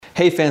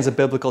Hey fans of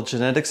Biblical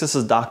Genetics, this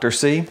is Dr.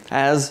 C.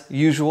 As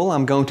usual,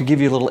 I'm going to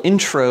give you a little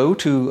intro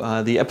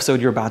to the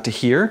episode you're about to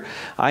hear.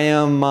 I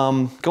am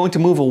going to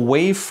move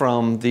away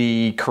from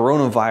the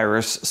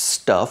coronavirus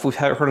stuff. We've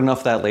heard enough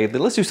of that lately.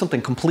 Let's do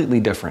something completely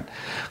different.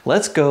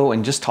 Let's go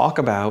and just talk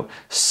about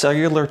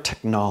cellular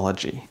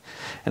technology.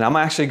 And I'm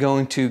actually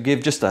going to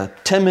give just a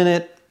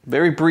 10-minute,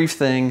 very brief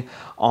thing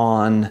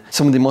on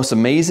some of the most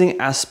amazing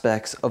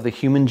aspects of the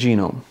human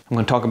genome. I'm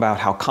going to talk about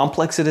how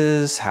complex it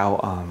is, how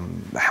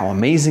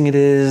amazing it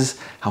is,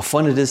 how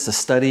fun it is to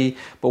study.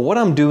 But what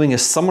I'm doing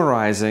is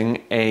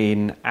summarizing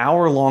an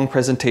hour-long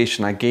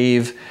presentation I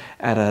gave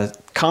at a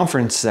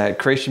conference that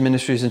Creation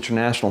Ministries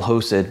International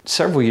hosted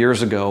several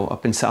years ago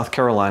up in South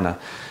Carolina.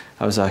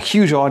 It was a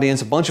huge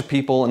audience, a bunch of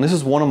people, and this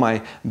is one of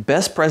my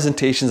best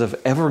presentations I've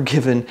ever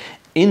given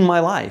in my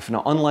life.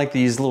 Now, unlike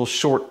these little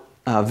short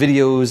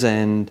videos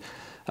and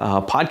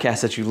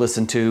podcasts that you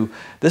listen to,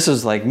 this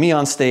is like me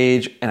on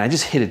stage, and I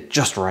just hit it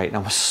just right, and I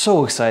was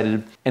so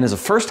excited. And it's the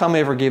first time I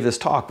ever gave this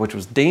talk, which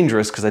was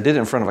dangerous because I did it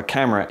in front of a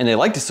camera, and they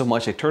liked it so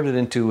much they turned it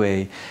into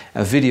a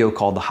video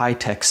called The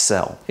High-Tech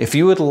Cell. If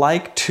you would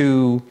like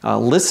to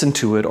listen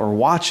to it or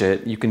watch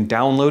it, you can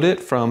download it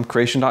from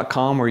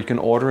creation.com, or you can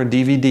order a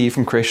DVD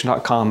from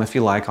creation.com if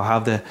you like. I'll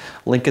have the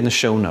link in the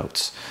show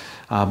notes.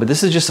 But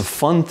this is just a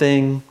fun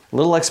thing, a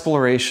little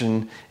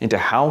exploration into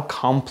how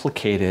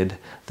complicated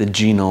the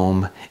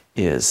genome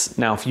is.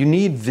 Now, if you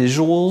need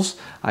visuals,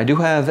 I do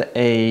have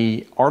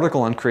an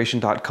article on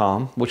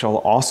creation.com, which I'll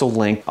also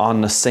link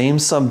on the same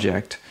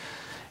subject.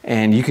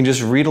 And you can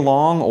just read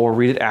along or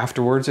read it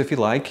afterwards if you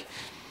like,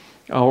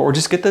 or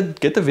just get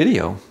the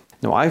video.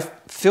 Now, I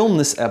filmed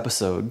this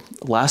episode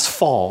last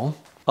fall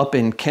up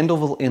in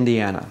Kendallville,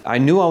 Indiana. I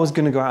knew I was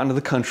going to go out into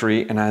the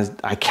country, and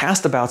I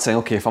cast about saying,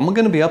 okay, if I'm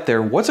going to be up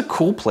there, what's a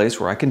cool place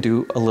where I can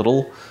do a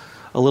little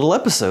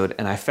episode?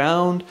 And I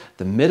found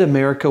the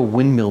Mid-America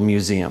Windmill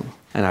Museum.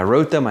 And I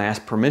wrote them, I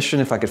asked permission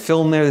if I could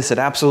film there. They said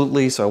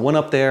absolutely. So I went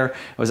up there.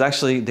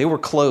 They were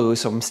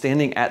closed, so I'm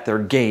standing at their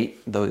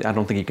gate, though I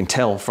don't think you can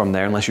tell from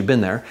there unless you've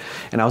been there.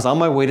 And I was on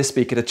my way to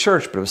speak at a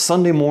church, but it was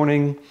Sunday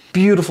morning,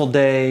 beautiful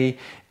day.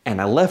 And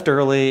I left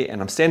early,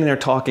 and I'm standing there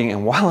talking,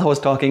 and while I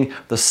was talking,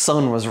 the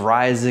sun was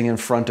rising in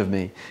front of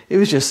me. It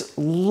was just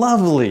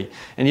lovely.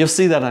 And you'll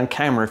see that on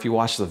camera if you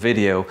watch the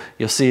video.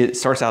 You'll see it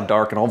starts out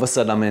dark, and all of a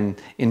sudden I'm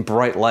in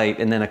bright light,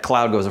 and then a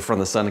cloud goes in front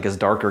of the sun, it gets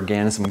darker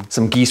again, and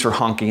some geese were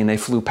honking, and they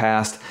flew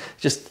past.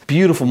 Just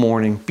beautiful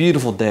morning,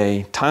 beautiful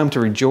day, time to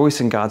rejoice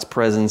in God's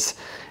presence.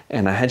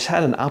 And I just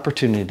had an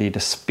opportunity to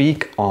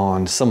speak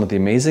on some of the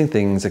amazing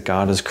things that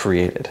God has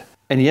created.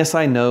 And yes,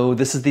 I know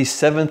this is the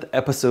 7th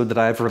episode that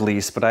I've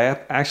released, but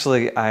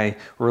I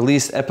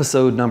released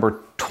episode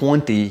number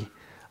 20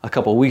 a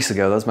couple of weeks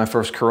ago. That was my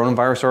first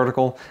coronavirus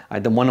article.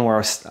 The one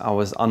where I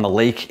was on the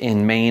lake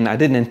in Maine. I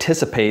didn't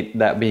anticipate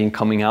that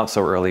coming out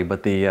so early,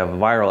 but the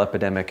viral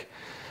epidemic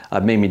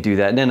made me do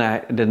that. And then I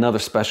did another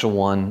special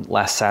one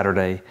last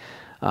Saturday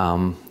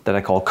that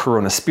I call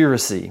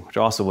Coronaspiracy, which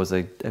also was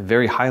a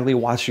very highly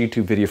watched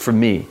YouTube video for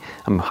me.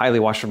 Highly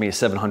watched for me at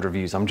 700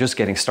 views. I'm just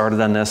getting started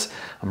on this.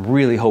 I'm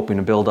really hoping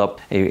to build up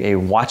a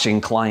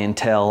watching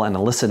clientele and a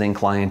listening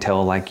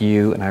clientele like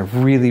you. And I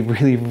really,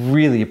 really,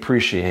 really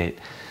appreciate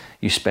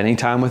you spending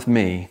time with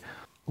me,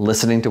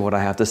 listening to what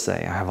I have to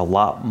say. I have a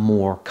lot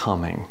more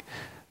coming,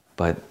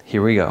 but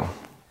here we go.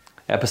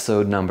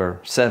 Episode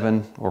number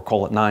 7, or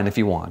call it 9 if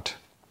you want,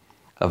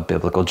 of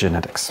Biblical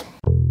Genetics.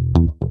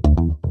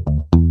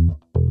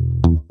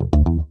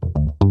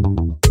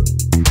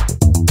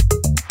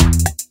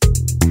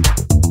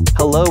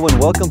 Hello and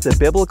welcome to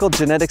Biblical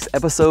Genetics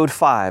Episode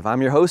 5.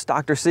 I'm your host,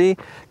 Dr. C,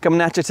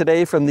 coming at you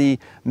today from the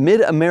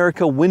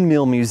Mid-America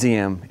Windmill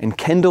Museum in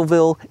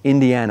Kendallville,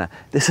 Indiana.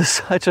 This is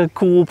such a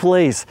cool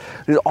place.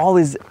 There's all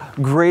these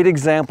great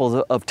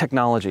examples of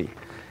technology.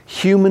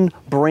 Human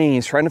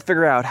brains trying to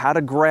figure out how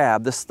to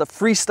grab the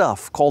free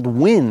stuff called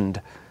wind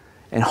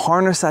and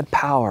harness that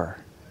power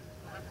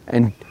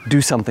and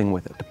do something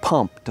with it, to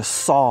pump, to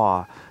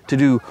saw, to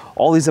do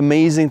all these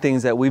amazing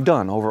things that we've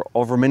done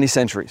over many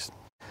centuries.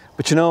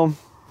 But you know,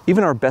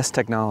 even our best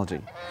technology,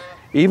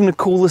 even the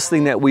coolest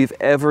thing that we've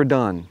ever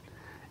done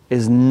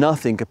is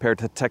nothing compared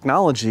to the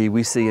technology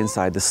we see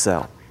inside the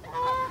cell.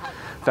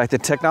 In fact, the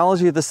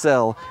technology of the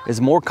cell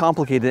is more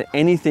complicated than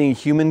anything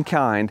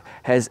humankind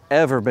has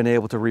ever been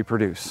able to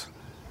reproduce.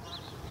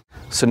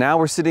 So now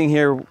we're sitting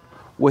here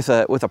with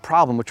a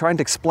problem. We're trying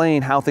to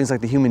explain how things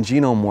like the human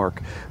genome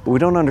work, but we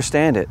don't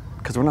understand it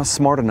because we're not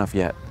smart enough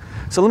yet.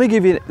 So let me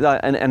give you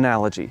an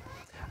analogy.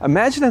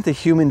 Imagine that the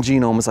human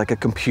genome is like a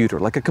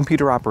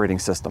computer operating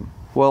system.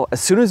 Well, as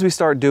soon as we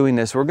start doing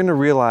this, we're going to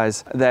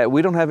realize that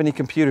we don't have any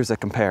computers that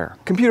compare.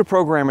 Computer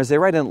programmers, they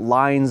write in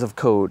lines of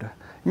code.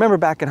 Remember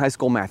back in high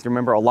school math, you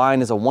remember a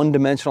line is a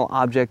one-dimensional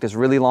object, is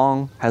really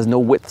long, has no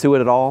width to it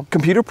at all.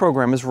 Computer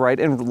programmers write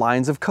in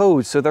lines of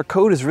code, so their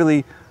code is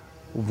really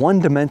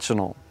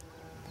one-dimensional.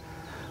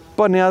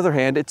 But on the other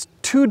hand, it's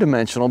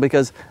two-dimensional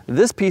because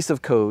this piece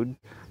of code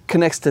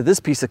connects to this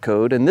piece of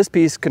code, and this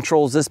piece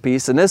controls this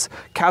piece, and this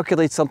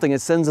calculates something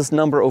and sends this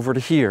number over to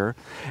here.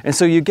 And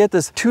so you get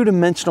this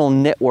two-dimensional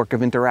network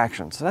of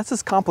interactions. So that's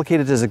as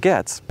complicated as it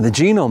gets. The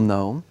genome,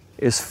 though,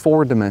 is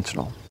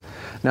four-dimensional.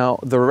 Now,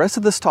 the rest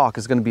of this talk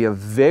is going to be a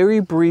very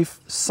brief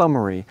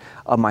summary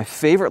of my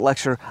favorite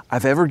lecture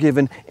I've ever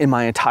given in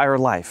my entire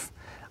life.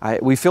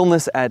 We filmed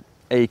this at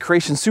a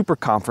Creation Super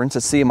Conference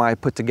that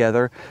CMI put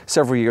together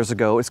several years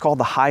ago. It's called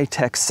the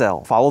High-Tech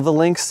Cell. Follow the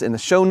links in the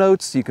show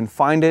notes. You can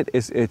find it.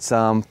 It's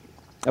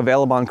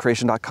available on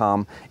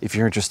creation.com if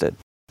you're interested.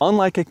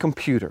 Unlike a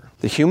computer,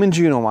 the human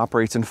genome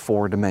operates in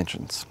four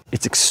dimensions.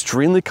 It's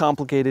extremely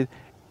complicated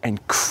and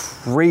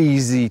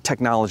crazy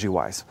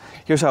technology-wise.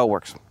 Here's how it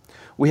works.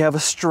 We have a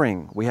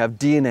string, we have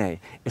DNA.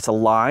 It's a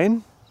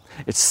line,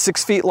 it's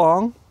 6 feet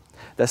long.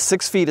 That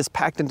 6 feet is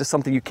packed into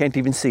something you can't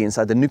even see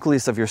inside the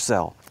nucleus of your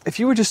cell. If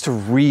you were just to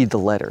read the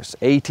letters,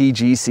 A, T,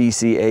 G, C,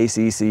 C, A,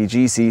 C, C,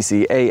 G, C,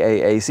 C,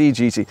 A, C,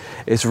 G, C,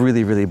 it's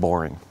really, really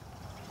boring.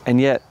 And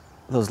yet,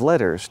 those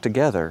letters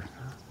together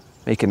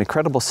make an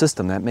incredible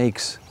system that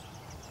makes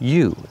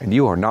you, and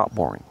you are not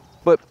boring.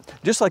 But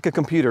just like a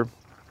computer,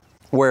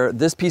 where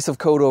this piece of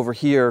code over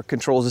here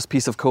controls this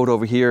piece of code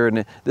over here,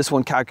 and this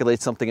one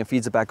calculates something and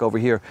feeds it back over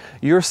here.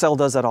 Your cell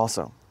does that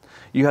also.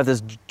 You have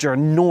this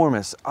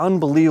ginormous,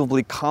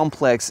 unbelievably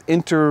complex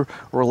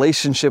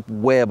interrelationship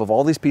web of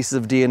all these pieces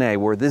of DNA,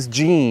 where this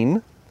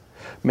gene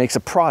makes a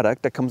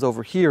product that comes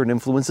over here and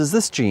influences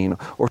this gene,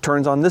 or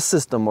turns on this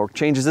system, or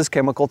changes this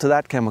chemical to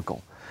that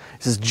chemical.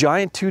 It's this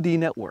giant 2D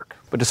network,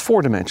 but it's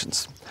four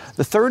dimensions.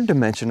 The third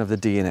dimension of the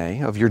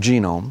DNA, of your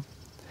genome,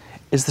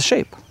 is the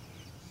shape.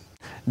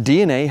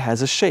 DNA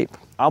has a shape.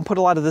 I'll put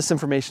a lot of this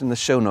information in the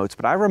show notes,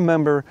 but I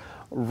remember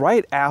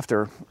right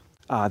after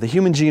the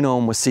human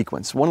genome was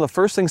sequenced, one of the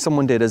first things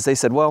someone did is they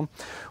said, well,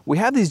 we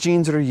have these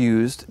genes that are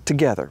used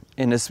together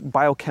in this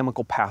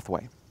biochemical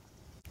pathway.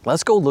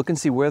 Let's go look and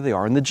see where they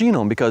are in the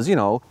genome, because, you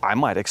know, I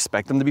might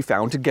expect them to be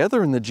found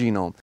together in the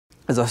genome.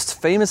 There's a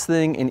famous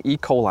thing in E.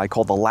 coli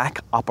called the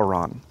lac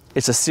operon.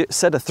 It's a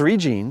set of 3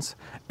 genes,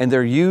 and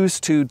they're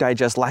used to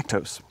digest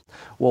lactose.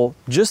 Well,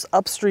 just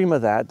upstream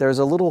of that, there's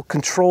a little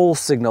control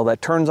signal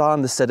that turns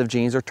on the set of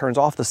genes or turns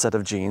off the set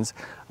of genes,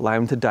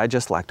 allowing them to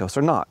digest lactose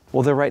or not.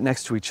 Well, they're right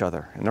next to each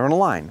other, and they're in a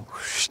line.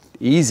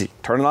 Easy.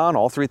 Turn it on,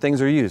 all 3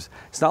 things are used.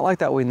 It's not like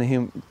that way in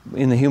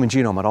the human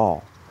genome at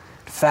all.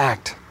 In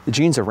fact, the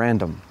genes are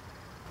random.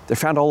 They're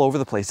found all over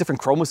the place,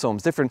 different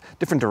chromosomes, different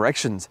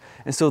directions.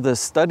 And so the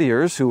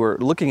studiers who were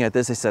looking at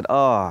this, they said,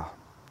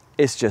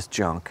 it's just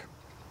junk.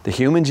 The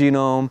human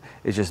genome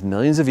is just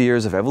millions of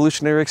years of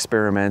evolutionary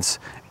experiments,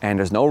 and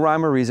there's no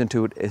rhyme or reason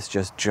to it. It's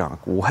just junk.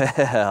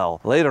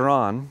 Well, later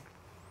on,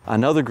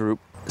 another group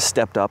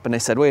stepped up and they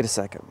said, wait a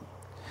second.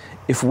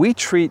 If we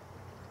treat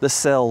the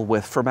cell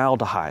with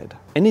formaldehyde,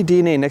 any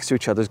DNA next to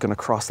each other is going to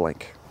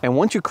cross-link. And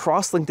once you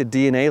cross-link the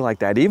DNA like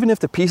that, even if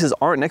the pieces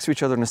aren't next to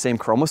each other in the same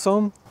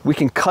chromosome, we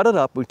can cut it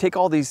up, we take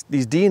all these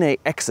DNA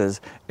X's,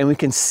 and we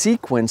can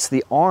sequence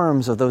the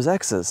arms of those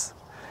X's.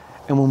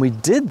 And when we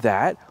did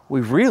that,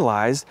 we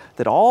realized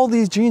that all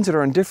these genes that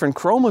are in different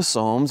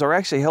chromosomes are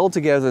actually held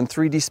together in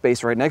 3D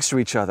space right next to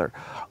each other.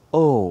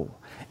 Oh,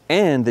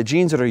 and the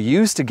genes that are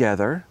used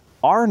together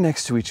are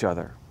next to each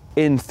other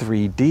in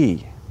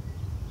 3D.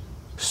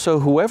 So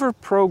whoever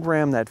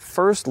programmed that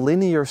first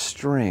linear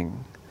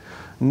string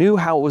knew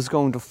how it was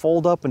going to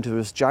fold up into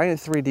this giant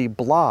 3D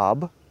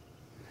blob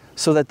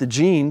so that the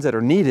genes that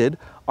are needed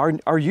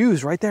are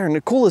used right there. And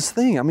the coolest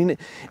thing, I mean,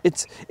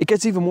 it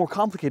gets even more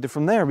complicated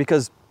from there,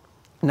 because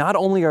not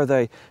only are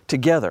they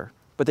together,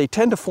 but they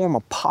tend to form a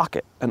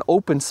pocket, an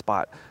open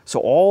spot, so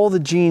all the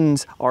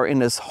genes are in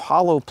this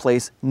hollow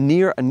place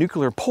near a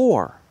nuclear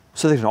pore.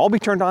 So they can all be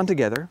turned on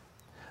together.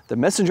 The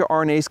messenger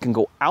RNAs can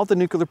go out the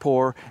nuclear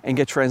pore and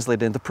get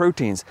translated into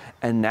proteins.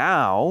 And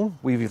now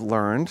we've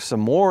learned some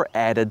more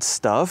added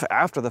stuff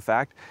after the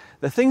fact.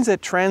 The things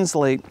that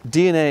translate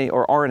DNA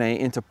or RNA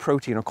into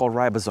protein are called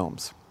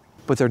ribosomes.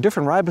 But they're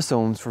different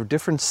ribosomes for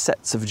different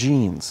sets of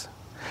genes.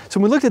 So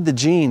when we looked at the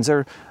genes,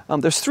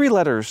 there's 3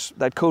 letters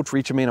that code for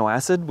each amino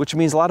acid, which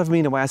means a lot of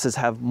amino acids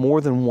have more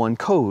than one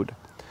code.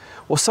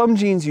 Well, some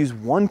genes use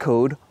one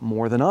code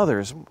more than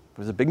others.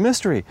 There's a big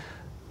mystery.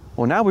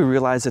 Well, now we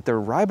realize that there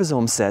are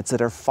ribosome sets that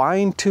are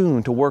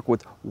fine-tuned to work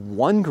with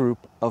one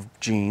group of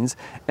genes,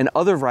 and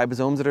other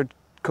ribosomes that are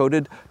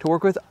coded to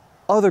work with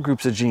other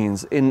groups of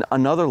genes in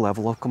another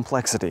level of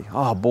complexity.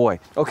 Oh boy.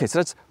 Okay, so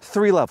that's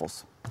 3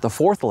 levels. The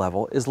 4th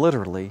level is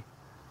literally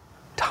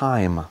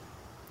time.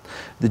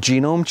 The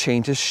genome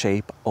changes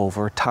shape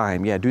over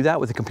time. Yeah, do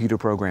that with a computer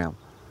program.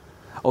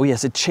 Oh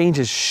yes, it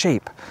changes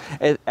shape.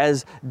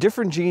 As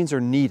different genes are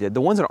needed,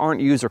 the ones that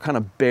aren't used are kind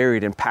of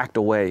buried and packed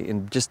away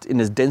in this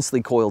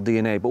densely coiled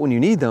DNA. But when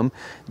you need them,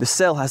 the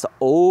cell has to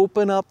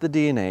open up the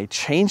DNA,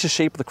 change the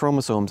shape of the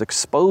chromosomes,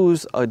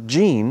 expose a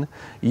gene,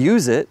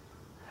 use it,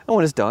 and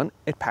when it's done,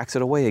 it packs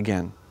it away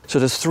again. So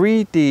there's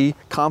 3D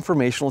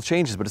conformational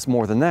changes, but it's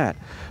more than that,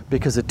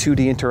 because the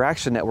 2D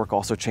interaction network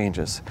also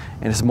changes.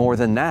 And it's more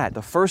than that.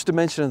 The first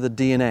dimension of the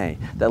DNA,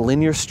 that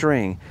linear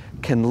string,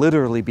 can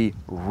literally be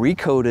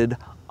recoded,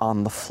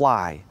 on the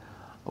fly.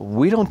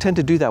 We don't tend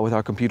to do that with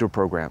our computer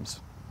programs.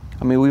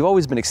 I mean, we've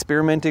always been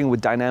experimenting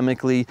with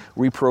dynamically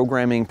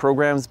reprogramming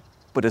programs,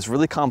 but it's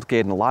really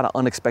complicated and a lot of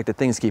unexpected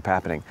things keep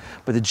happening.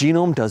 But the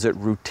genome does it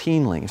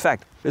routinely. In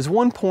fact, there's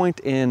one point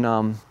in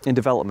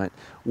development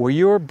where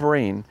your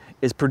brain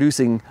is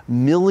producing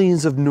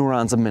millions of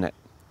neurons a minute.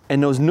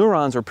 And those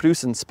neurons are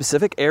produced in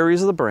specific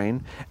areas of the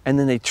brain, and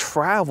then they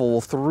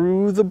travel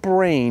through the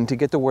brain to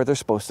get to where they're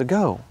supposed to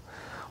go.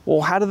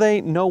 Well, how do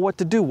they know what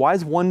to do? Why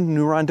is one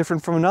neuron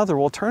different from another?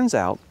 Well, it turns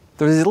out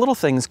there's these little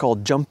things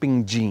called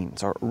jumping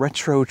genes, or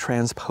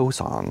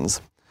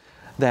retrotransposons,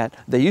 that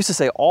they used to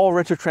say all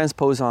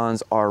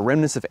retrotransposons are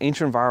remnants of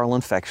ancient viral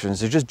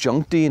infections. They're just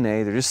junk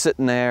DNA, they're just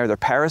sitting there, they're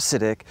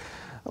parasitic.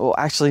 Well,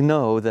 actually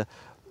no,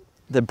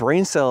 the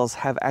brain cells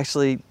have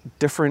actually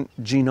different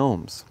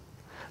genomes.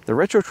 The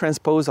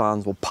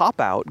retrotransposons will pop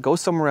out, go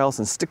somewhere else,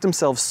 and stick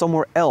themselves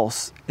somewhere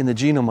else in the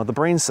genome of the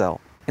brain cell.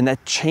 And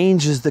that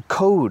changes the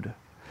code.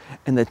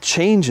 And that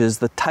changes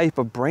the type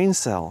of brain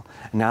cell.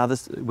 Now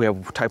we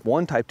have type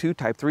 1, type 2,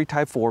 type 3,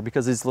 type 4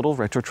 because of these little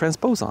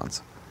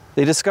retrotransposons.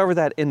 They discovered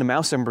that in the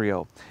mouse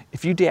embryo,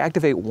 if you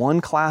deactivate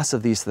one class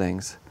of these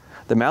things,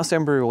 the mouse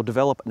embryo will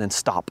develop and then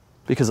stop,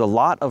 because a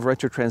lot of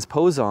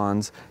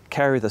retrotransposons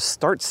carry the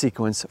start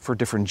sequence for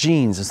different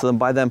genes. And so then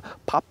by them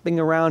popping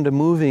around and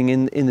moving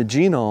in the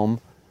genome,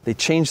 they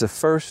change the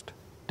first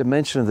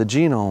dimension of the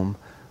genome,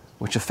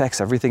 which affects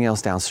everything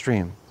else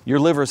downstream. Your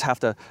livers have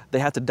to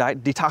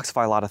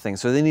detoxify a lot of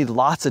things, so they need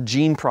lots of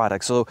gene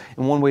products. So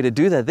in one way to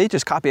do that, they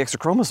just copy extra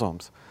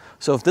chromosomes.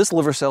 So if this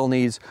liver cell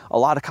needs a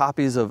lot of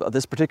copies of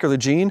this particular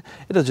gene,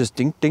 it'll just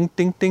dink, dink,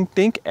 dink, dink,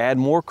 dink, add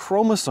more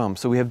chromosomes.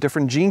 So we have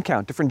different gene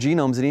count, different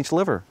genomes in each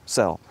liver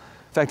cell.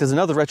 In fact, there's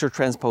another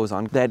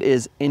retrotransposon that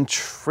is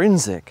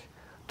intrinsic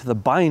to the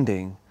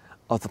binding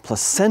of the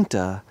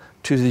placenta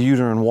to the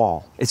uterine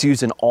wall. It's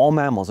used in all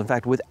mammals. In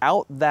fact,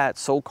 without that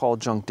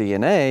so-called junk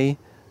DNA,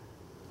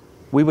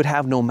 we would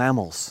have no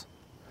mammals.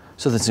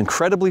 So that's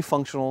incredibly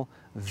functional,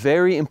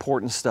 very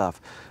important stuff.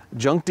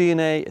 Junk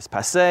DNA is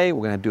passé.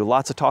 We're going to do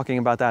lots of talking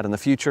about that in the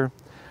future.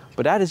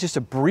 But that is just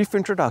a brief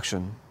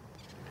introduction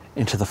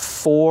into the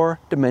 4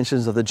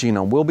 dimensions of the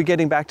genome. We'll be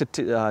getting back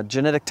to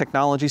genetic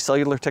technology,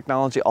 cellular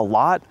technology a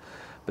lot,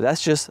 but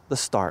that's just the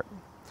start.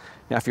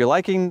 Now, if you're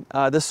liking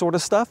this sort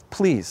of stuff,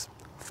 please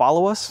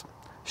follow us,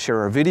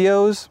 share our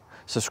videos,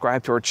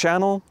 subscribe to our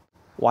channel,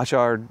 watch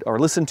or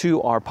listen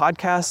to our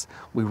podcasts.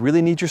 We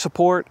really need your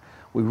support.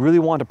 We really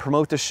want to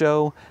promote the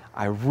show.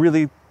 I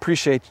really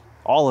appreciate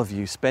all of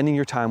you spending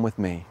your time with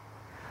me.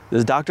 This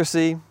is Dr.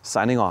 C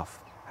signing off.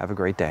 Have a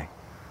great day.